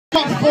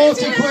Got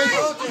 40 quid.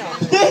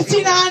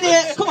 39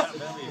 here. Come on.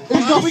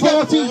 Who's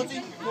got 40?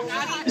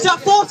 Is that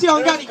 40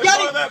 on Gary?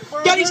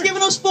 Gary's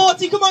giving us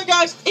 40. Come on,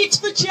 guys. It's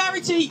for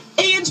charity.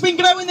 Ian's been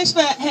growing this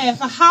hair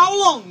for how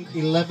long?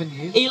 11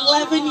 years.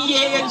 11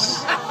 years.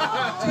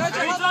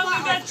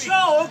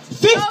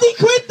 50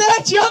 quid there,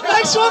 John.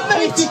 Nice one,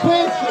 mate. 50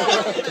 quid.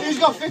 Who's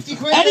got 50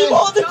 quid? Any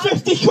more than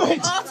 50 quid?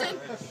 Martin.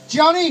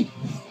 Johnny.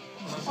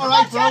 All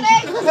right, bro.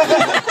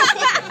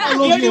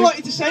 He only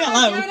wanted to say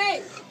hello.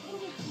 Johnny.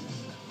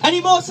 Any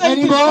more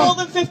takers? More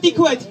than 50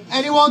 quid?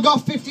 Anyone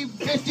got 50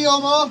 or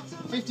more?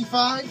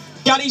 55?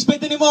 Gary's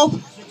bidding him up.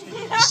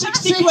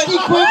 60 quid. 60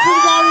 quid from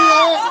Gary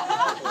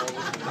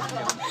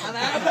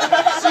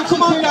there.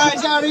 Come on,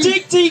 guys.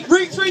 Dig deep,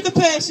 root through the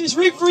purses,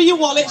 root through your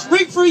wallets,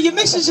 root through your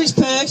missus's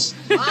purse.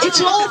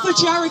 It's all for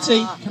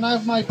charity. Can I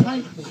have my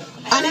pint, please?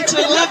 And it's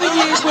 11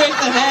 years worth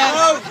of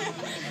hair.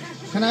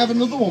 Can I have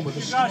another one with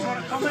us?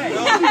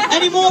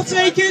 Any more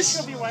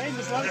takers?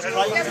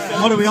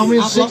 What are we on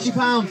with?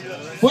 £60.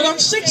 We're on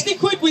 60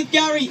 quid with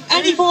Gary.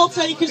 Any more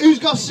takers? Who's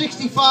got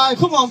 65?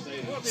 Come on.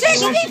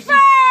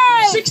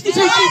 65!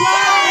 65!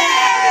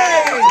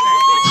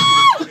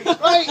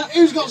 Right,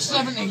 who's got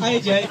 70?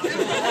 Hey, Jay.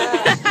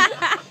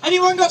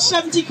 Anyone got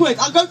 70 quid?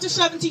 I'll go to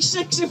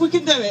 76 if we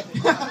can do it.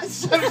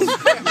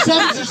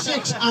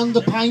 76 and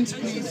the pint,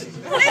 please.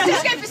 Let's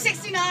just go for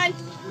 69.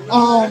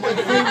 Oh, my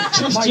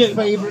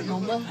favourite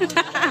number.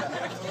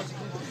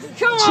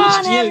 Come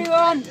on,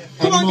 everyone.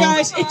 Come on,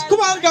 guys. Come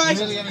on, guys.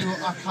 Really,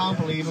 I can't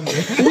believe him.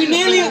 Are we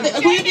nearly at the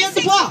end of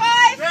the block?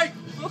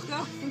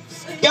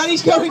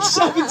 Gary's going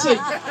 70.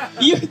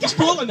 You just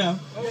Paula now.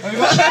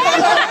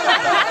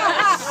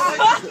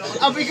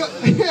 Have we got...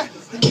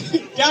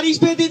 Gary's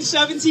bidding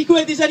 70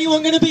 quid. Is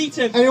anyone going to beat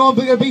him? Anyone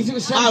going to beat him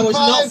with 75? I was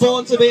not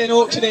born to be an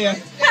auctioneer.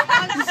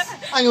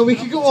 Hang on, we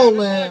could go all,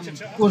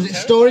 was it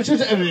storage?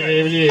 Did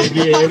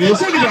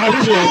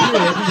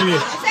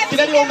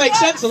anyone make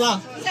sense of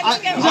that?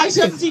 Is that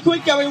 70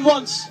 quid going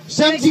once?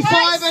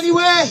 75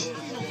 anywhere?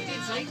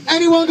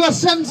 Anyone got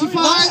 75?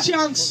 Last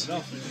chance.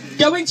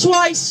 Going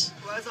twice.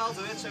 I'll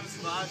do it,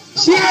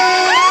 75.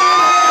 Yeah!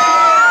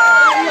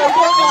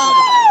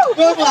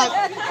 Good lad.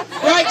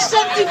 Right,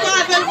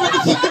 75 over at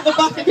the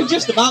back. I can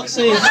just about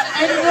see it.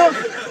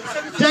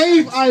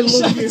 Dave, I love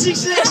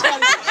 76. You.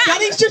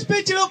 Gary's just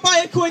bid you up by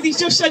a quid. He's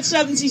just said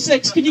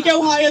 76. Can you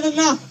go higher than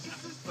that?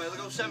 Well, I'll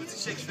go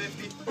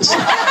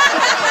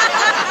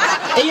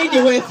 76.50. Ian,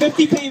 you're worth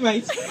 50p,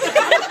 mate.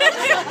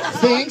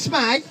 Thanks,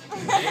 mate.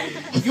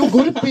 You're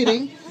good at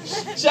bidding.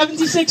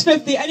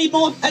 76.50.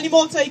 Any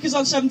more takers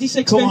on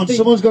 76.50? Come on,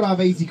 someone's got to have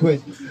 80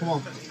 quid. Come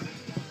on.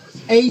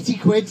 80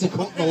 quid to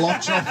cut the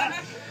lots off.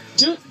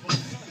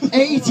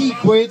 80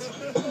 quid.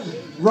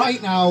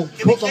 Right now,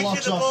 cut the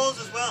lots off.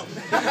 As well.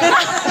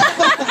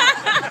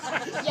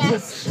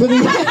 Yes.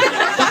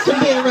 That can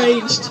be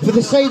arranged. For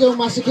the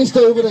sadomasochist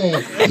over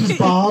there, he's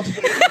barred.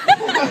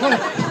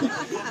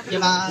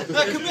 You're mad.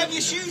 Can we have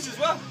your shoes as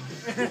well?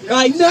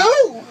 Right,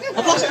 no!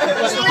 I've lost it.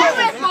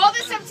 Worth more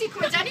than 70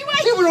 quid anyway.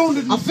 They were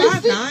 150. I'm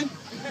 5'9".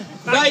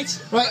 Right.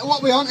 Right,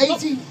 what are we on?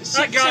 80?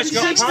 That guy's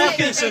got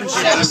Parkinson's.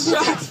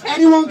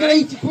 Anyone got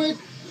 80 quid?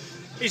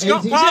 He's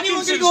got 80.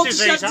 Parkinson's Go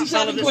disease, that's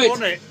how £77 they've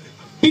won it.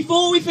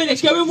 Before we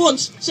finish, going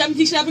once,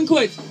 77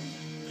 quid.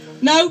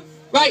 No?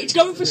 Right, it's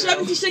going for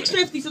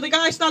 76.50 to the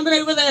guy standing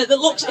over there that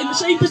looks in the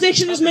same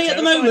position as me at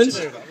the moment.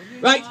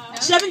 Right,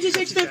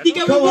 76.50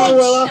 going once.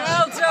 Well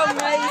done,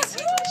 mate.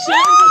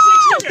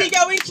 76.50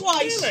 going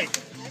twice. And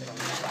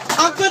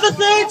for the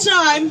third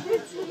time,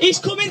 he's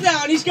coming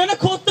down, he's going to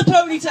cut the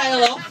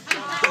ponytail off.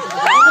 And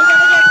we're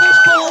going to get this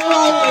ball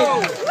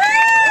rolling.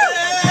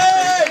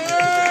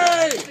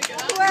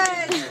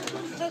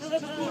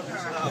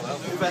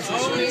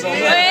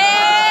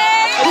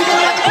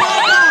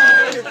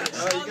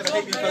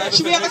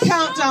 Should we have a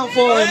countdown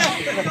for him?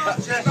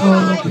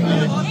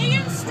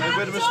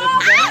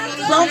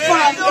 From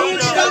 5. Ian,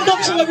 stand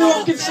up so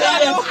everyone can see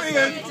him.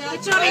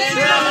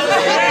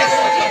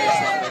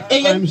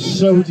 I'm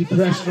so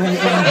depressed right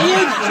now.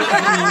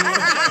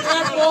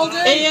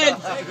 Ian,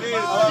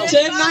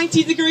 turn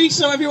 90 degrees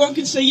so everyone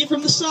can see you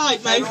from the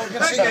side, mate.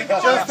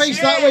 Face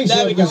that way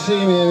so we can see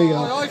him. Here we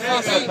go.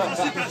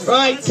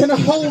 Right, Can I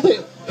hold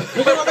it?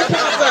 we're going to have a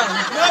countdown.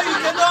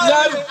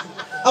 No,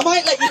 I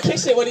might let you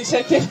kiss it when he's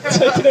taking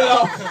it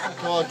off.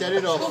 Come on, get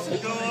it off.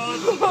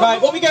 Right,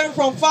 what are we going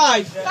from?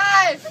 5?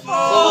 5,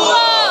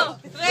 4,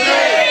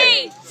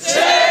 3, 2,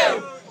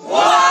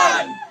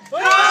 1.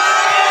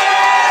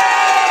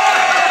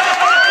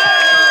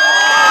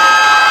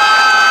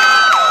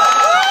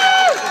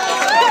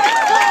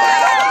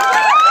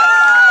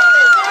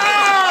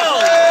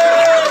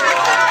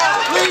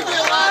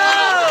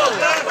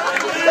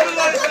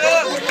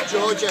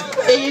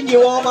 Ian,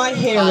 you are my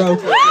hero.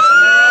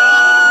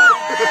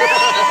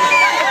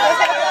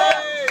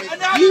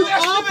 You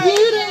are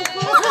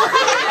beautiful.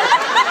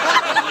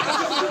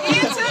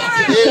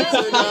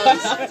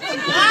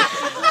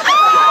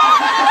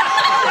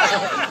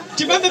 Do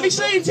you remember me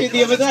saying to you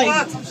the other day?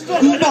 Mop.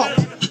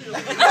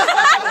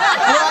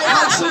 Alright,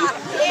 Hanson.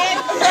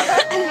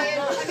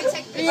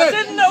 I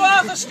didn't know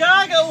how to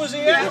Gargoyle was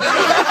here.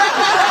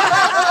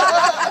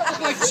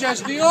 Like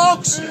Chesney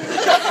Hawks.